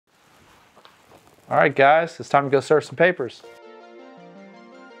All right, guys, it's time to go serve some papers.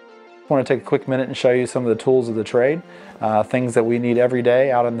 I want to take a quick minute and show you some of the tools of the trade, things that we need every day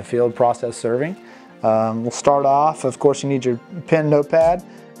out in the field process serving. We'll start off, of course, you need your pen notepad.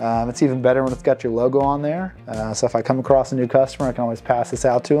 It's even better when it's got your logo on there. So if I come across a new customer, I can always pass this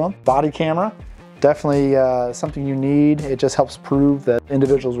out to them. Body camera, definitely something you need. It just helps prove that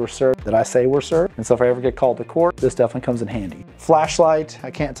individuals were served, that I say were served. And so if I ever get called to court, this definitely comes in handy. Flashlight, I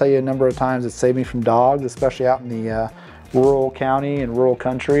can't tell you a number of times it's saved me from dogs, especially out in the rural county and rural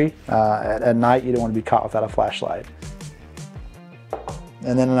country. At night, you don't want to be caught without a flashlight.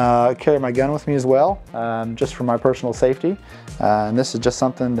 And then I carry my gun with me as well, just for my personal safety. And this is just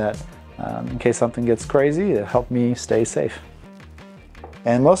something that, in case something gets crazy, it'll help me stay safe.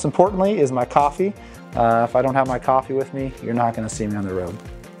 And most importantly is my coffee. If I don't have my coffee with me, you're not going to see me on the road.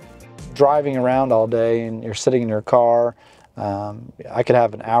 Driving around all day and you're sitting in your car, I could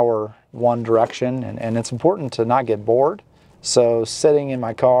have an hour one direction, and it's important to not get bored. So sitting in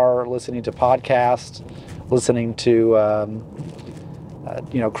my car, listening to podcasts, listening to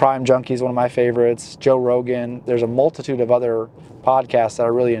Crime Junkie, one of my favorites, Joe Rogan. There's a multitude of other podcasts that I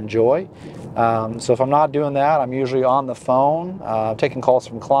really enjoy. So if I'm not doing that, I'm usually on the phone, taking calls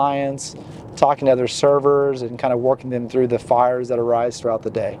from clients, talking to other servers, and kind of working them through the fires that arise throughout the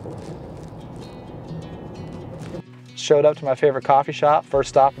day. Showed up to my favorite coffee shop, first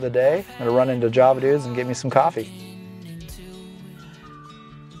stop of the day. I'm gonna run into Java Dudes and get me some coffee.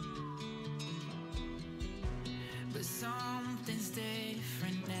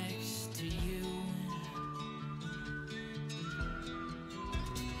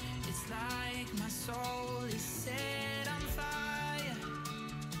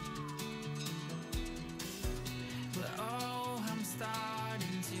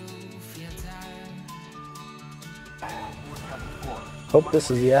 Hope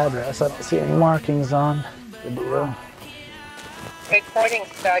this is the address. I don't see any markings on the deal. Recording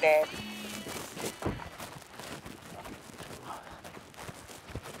started.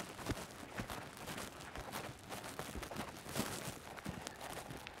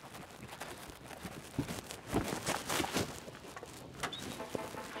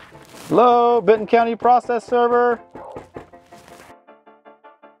 Hello, Benton County Process Server.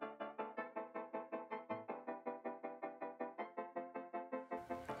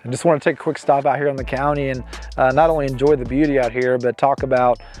 I just want to take a quick stop out here in the county and not only enjoy the beauty out here, but talk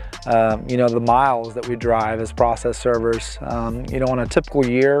about the miles that we drive as process servers. On a typical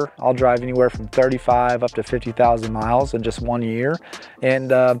year, I'll drive anywhere from 35 up to 50,000 miles in just 1 year.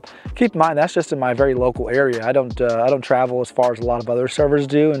 And keep in mind, that's just in my very local area. I don't travel as far as a lot of other servers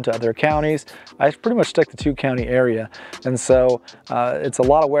do into other counties. I pretty much stick to 2-county area. And so it's a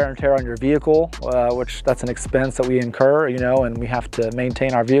lot of wear and tear on your vehicle, which that's an expense that we incur, and we have to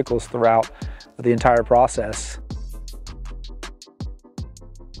maintain our vehicles throughout the entire process.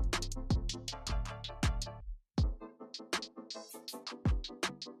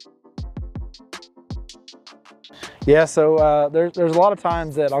 Yeah, so there's a lot of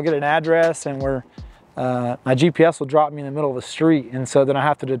times that I'll get an address and my GPS will drop me in the middle of the street, and so then I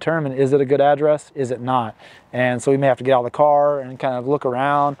have to determine, is it a good address, is it not? And so we may have to get out of the car and kind of look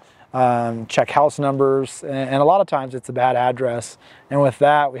around, check house numbers, and a lot of times it's a bad address. And with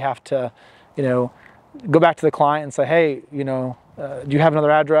that, we have to, go back to the client and say, hey, do you have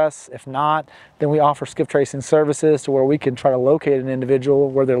another address? If not, then we offer skip tracing services to where we can try to locate an individual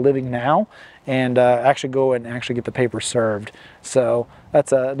where they're living now and actually go and actually get the paper served. So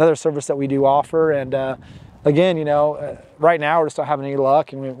that's another service that we do offer. And again, right now we're just not having any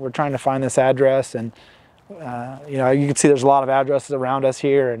luck, and we're trying to find this address. And you can see there's a lot of addresses around us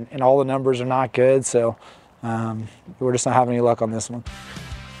here, and all the numbers are not good. So we're just not having any luck on this one.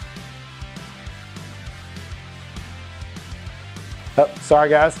 Oh, sorry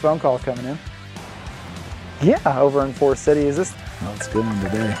guys, phone call coming in. Yeah, over in Forest City. Is this? Oh, it's a good one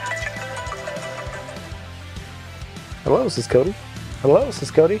today. Hello, this is Cody. Hello, this is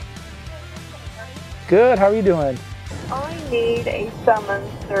Cody. Good, how are you doing? I need a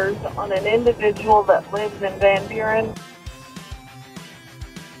summons served on an individual that lives in Van Buren.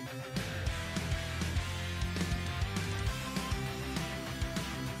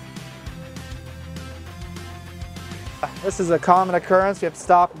 This is a common occurrence. You have to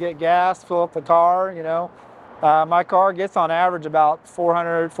stop and get gas, fill up the car, My car gets on average about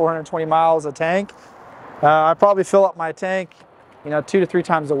 400, 420 miles a tank. I probably fill up my tank, 2 to 3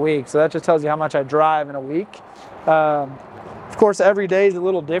 times a week. So that just tells you how much I drive in a week. Of course, every day is a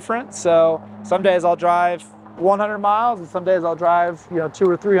little different. So some days I'll drive 100 miles and some days I'll drive, 200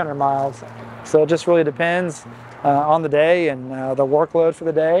 or 300 miles. So it just really depends on the day and the workload for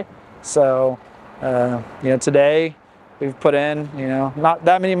the day. So Today we've put in, not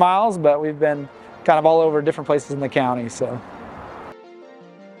that many miles, but we've been kind of all over different places in the county. So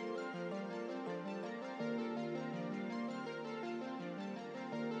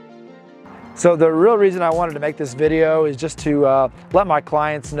the real reason I wanted to make this video is just to let my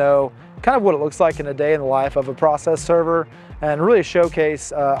clients know kind of what it looks like in a day in the life of a process server, and really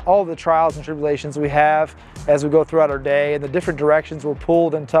showcase all the trials and tribulations we have as we go throughout our day and the different directions we're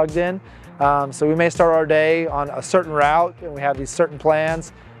pulled and tugged in. So we may start our day on a certain route and we have these certain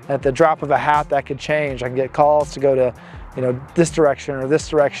plans. At the drop of a hat, that could change. I can get calls to go to this direction or this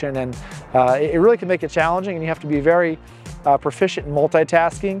direction, and it really can make it challenging, and you have to be very proficient in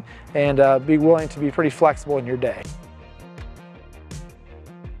multitasking and be willing to be pretty flexible in your day.